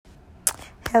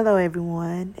Hello,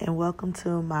 everyone, and welcome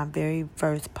to my very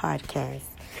first podcast.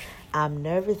 I'm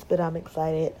nervous, but I'm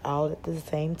excited all at the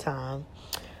same time.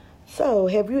 So,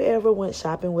 have you ever went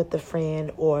shopping with a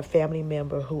friend or a family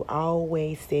member who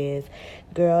always says,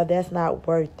 "Girl, that's not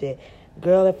worth it.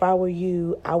 Girl, if I were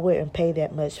you, I wouldn't pay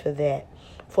that much for that."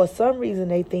 For some reason,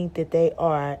 they think that they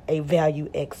are a value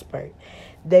expert.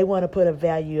 They want to put a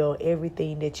value on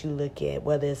everything that you look at,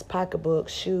 whether it's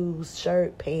pocketbooks, shoes,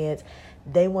 shirt, pants.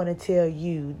 They want to tell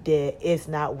you that it's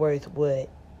not worth what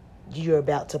you're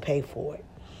about to pay for it.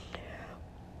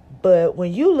 But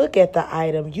when you look at the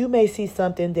item, you may see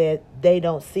something that they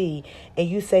don't see, and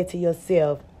you say to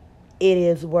yourself, it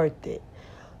is worth it.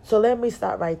 So let me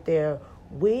start right there.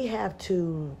 We have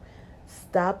to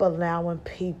stop allowing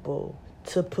people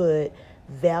to put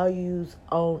values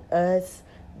on us,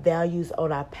 values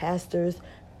on our pastors,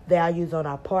 values on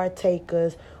our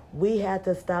partakers. We have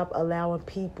to stop allowing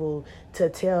people to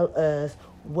tell us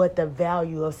what the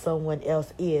value of someone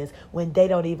else is when they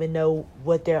don't even know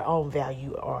what their own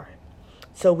value are.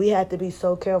 So we have to be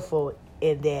so careful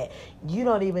in that. You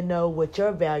don't even know what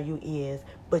your value is,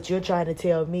 but you're trying to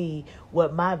tell me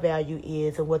what my value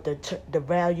is and what the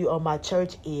value of my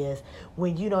church is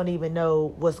when you don't even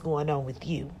know what's going on with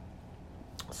you.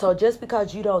 So just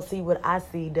because you don't see what I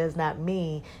see does not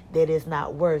mean that it's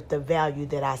not worth the value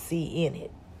that I see in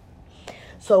it.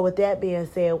 So with that being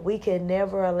said, we can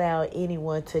never allow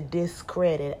anyone to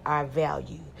discredit our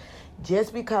value.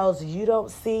 Just because you don't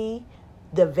see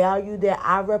the value that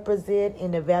I represent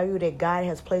and the value that God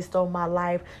has placed on my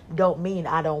life don't mean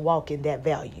I don't walk in that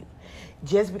value.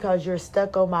 Just because you're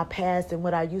stuck on my past and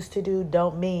what I used to do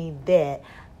don't mean that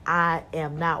I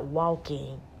am not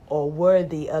walking or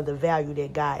worthy of the value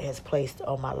that God has placed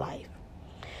on my life.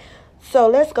 So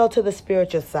let's go to the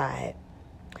spiritual side.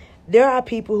 There are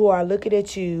people who are looking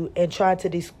at you and trying to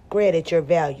discredit your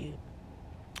value.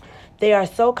 They are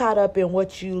so caught up in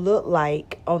what you look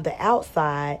like on the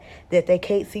outside that they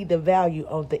can't see the value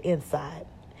on the inside.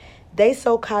 They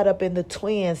so caught up in the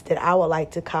twins that I would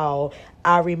like to call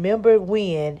I remember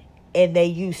when and they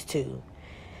used to.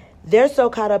 They're so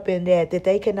caught up in that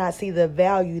they cannot see the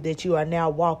value that you are now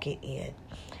walking in.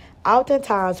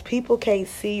 Oftentimes, people can't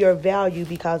see your value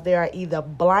because they are either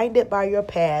blinded by your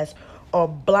past or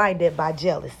blinded by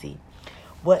jealousy.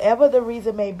 Whatever the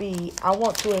reason may be, I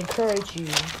want to encourage you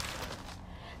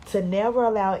to never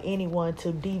allow anyone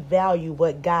to devalue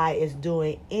what God is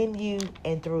doing in you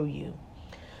and through you.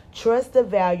 Trust the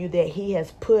value that He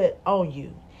has put on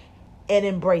you and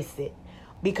embrace it,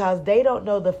 because they don't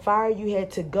know the fire you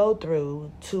had to go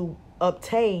through to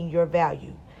obtain your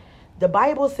value. The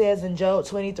Bible says in Job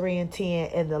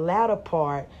 23:10, in the latter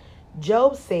part,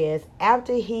 Job says,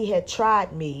 after he had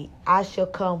tried me, I shall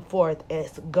come forth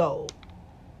as gold.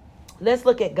 Let's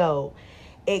look at gold.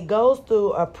 It goes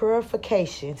through a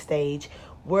purification stage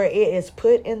where it is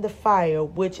put in the fire,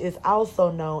 which is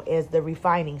also known as the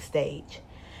refining stage.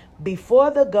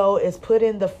 Before the gold is put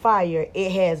in the fire,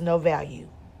 it has no value.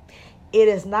 It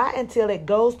is not until it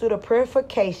goes through the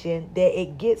purification that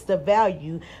it gets the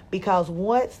value, because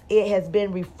once it has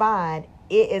been refined,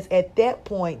 it is at that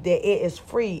point that it is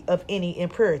free of any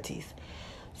impurities.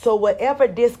 So whatever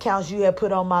discounts you have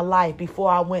put on my life before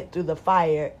I went through the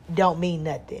fire don't mean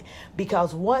nothing.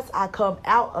 Because once I come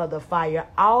out of the fire,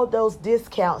 all those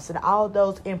discounts and all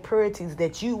those impurities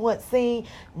that you once seen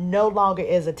no longer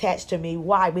is attached to me.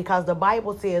 Why? Because the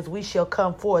Bible says we shall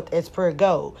come forth as pure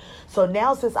gold. So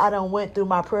now, since I done went through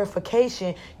my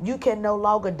purification, you can no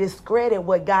longer discredit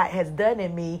what God has done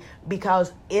in me,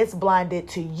 because it's blinded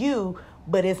to you,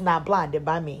 but it's not blinded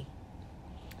by me.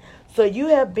 So you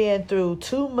have been through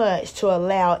too much to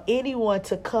allow anyone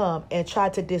to come and try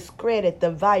to discredit the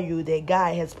value that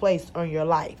God has placed on your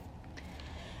life.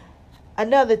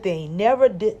 Another thing, never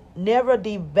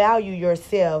devalue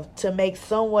yourself to make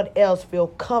someone else feel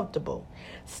comfortable.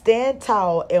 Stand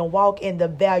tall and walk in the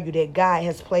value that God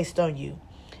has placed on you.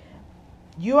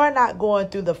 You are not going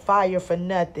through the fire for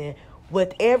nothing.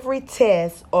 With every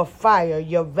test or fire,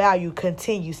 your value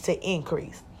continues to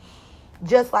increase.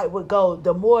 Just like with gold,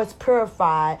 the more it's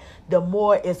purified, the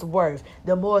more it's worth.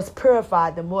 The more it's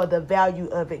purified, the more the value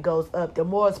of it goes up. The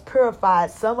more it's purified,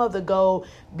 some of the gold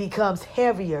becomes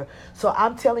heavier. So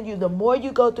I'm telling you, the more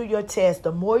you go through your test,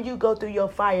 the more you go through your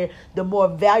fire, the more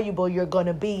valuable you're going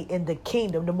to be in the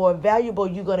kingdom. The more valuable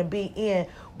you're going to be in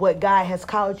what God has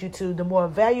called you to. The more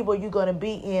valuable you're going to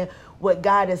be in what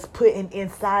God is putting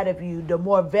inside of you. The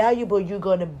more valuable you're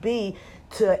going to be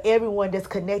to everyone that's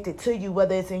connected to you,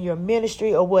 whether it's in your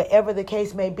ministry or whatever the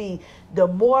case may be. The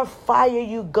more fire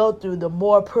you go through, the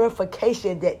more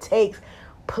purification that takes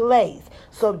place.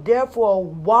 So therefore,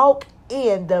 walk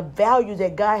in the value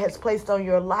that God has placed on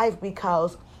your life,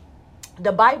 because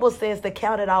the Bible says to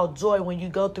count it all joy when you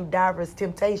go through diverse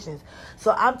temptations.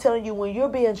 So I'm telling you, when you're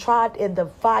being tried in the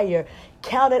fire,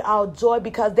 count it all joy,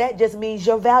 because that just means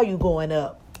your value going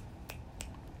up.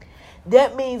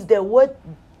 That means that what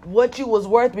you was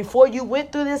worth before you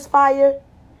went through this fire,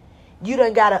 you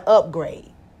done got to upgrade.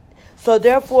 So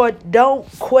therefore, don't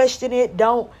question it.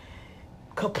 Don't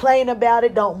complain about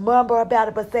it. Don't murmur about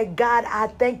it, but say, God, I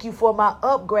thank you for my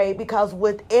upgrade, because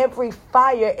with every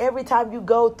fire, every time you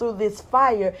go through this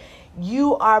fire,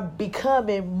 you are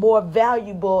becoming more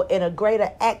valuable and a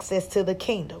greater access to the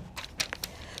kingdom.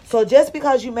 So just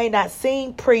because you may not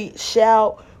sing, preach,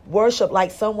 shout, worship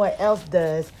like someone else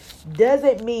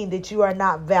doesn't mean that you are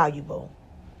not valuable.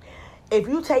 If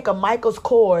you take a Michael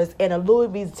Kors and a Louis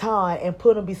Vuitton and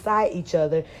put them beside each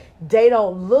other, they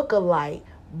don't look alike,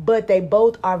 but they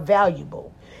both are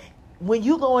valuable. When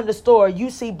you go in the store, you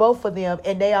see both of them,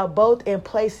 and they are both in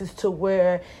places to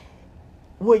where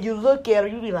when you look at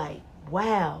them, you be like,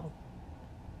 wow,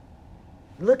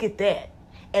 look at that.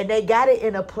 And they got it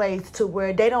in a place to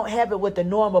where they don't have it with the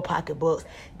normal pocketbooks.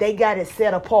 They got it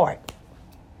set apart.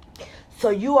 So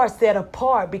you are set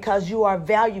apart because you are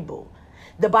valuable.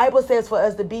 The Bible says for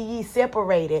us to be ye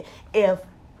separated. If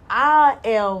I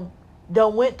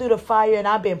done went through the fire and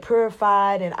I've been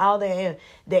purified and all the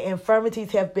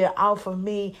infirmities have been off of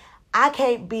me, I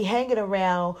can't be hanging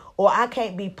around, or I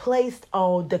can't be placed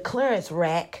on the clearance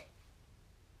rack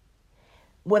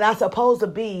when I'm supposed to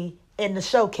be in the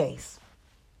showcase.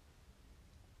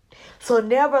 So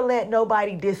never let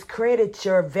nobody discredit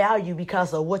your value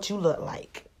because of what you look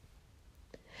like.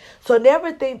 So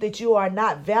never think that you are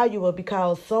not valuable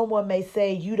because someone may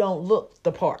say you don't look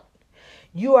the part.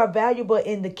 You are valuable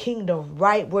in the kingdom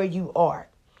right where you are.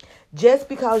 Just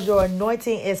because your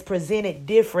anointing is presented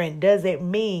different doesn't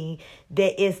mean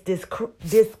that it's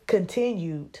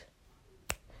discontinued.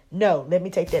 No, let me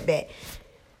take that back.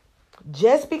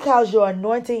 Just because your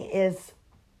anointing is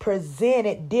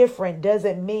presented different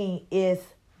doesn't mean it's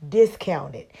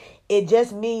discounted. It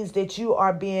just means that you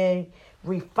are being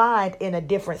refined in a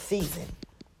different season.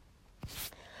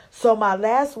 So my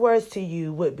last words to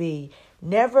you would be,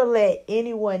 never let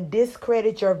anyone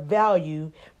discredit your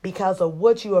value because of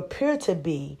what you appear to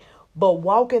be, but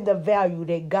walk in the value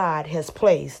that God has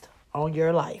placed on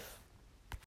your life.